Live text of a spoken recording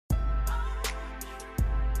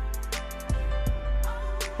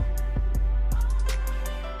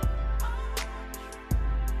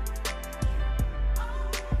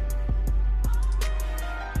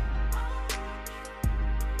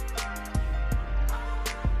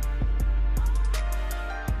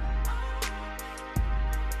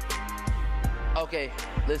Okay,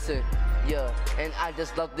 listen, yeah. And I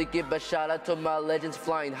just love to give a shout out to my legends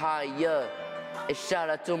flying high, yeah. And shout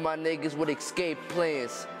out to my niggas with escape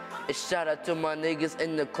plans. And shout out to my niggas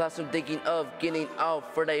in the classroom thinking of getting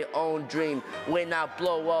out for their own dream. When I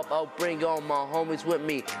blow up, I'll bring all my homies with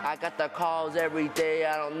me. I got the calls every day,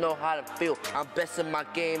 I don't know how to feel. I'm best in my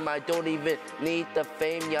game, I don't even need the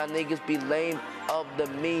fame. Y'all niggas be lame of the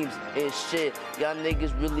memes and shit. Y'all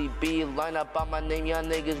niggas really be line up on my name. Y'all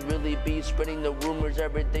niggas really be spreading the rumors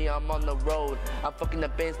every day I'm on the road. I'm fucking the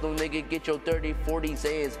bands, little nigga, get your 30, 40s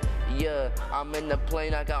ends. Yeah, I'm in the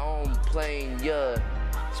plane, I got on plane, yeah.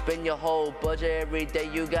 Spend your whole budget every day,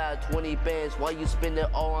 you got 20 bands. Why you spend it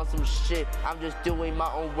all on some shit? I'm just doing my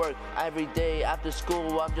own work every day. After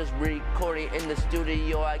school, I'm just recording in the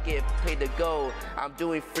studio, I get paid to go. I'm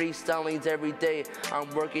doing freestylings every day. I'm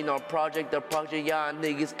working on project, the project y'all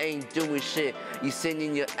niggas ain't doing shit. You sitting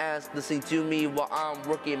in your ass listening to me while I'm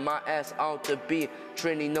working my ass out to be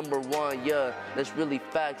trending #1, yeah. That's really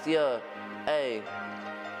facts, yeah. Hey,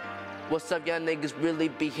 what's up, y'all niggas really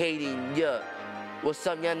be hating, yeah. What's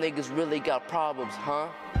up, y'all niggas really got problems, huh?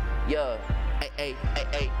 Yeah. Ay.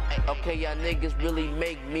 Okay, y'all niggas really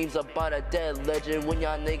make memes about a dead legend when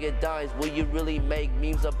y'all nigga dies. Will you really make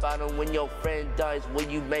memes about him when your friend dies? Will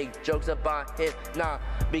you make jokes about him? Nah,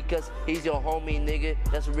 because he's your homie, nigga.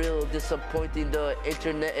 That's real disappointing. The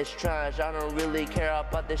internet is trash. I don't really care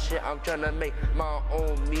about this shit. I'm trying to make my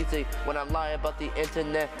own music. When I lie about the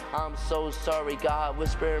internet, I'm so sorry. God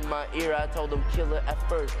whisper in my ear, I told him kill it at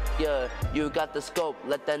first. Yeah, you got the scope,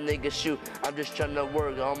 let that nigga shoot. I'm just trying to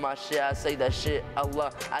work on my shit. I say that shit a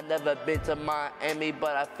lot. I never been to Miami,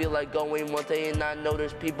 but I feel like going one day, and I know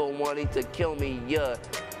there's people wanting to kill me, yeah.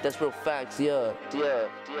 That's real facts, yeah.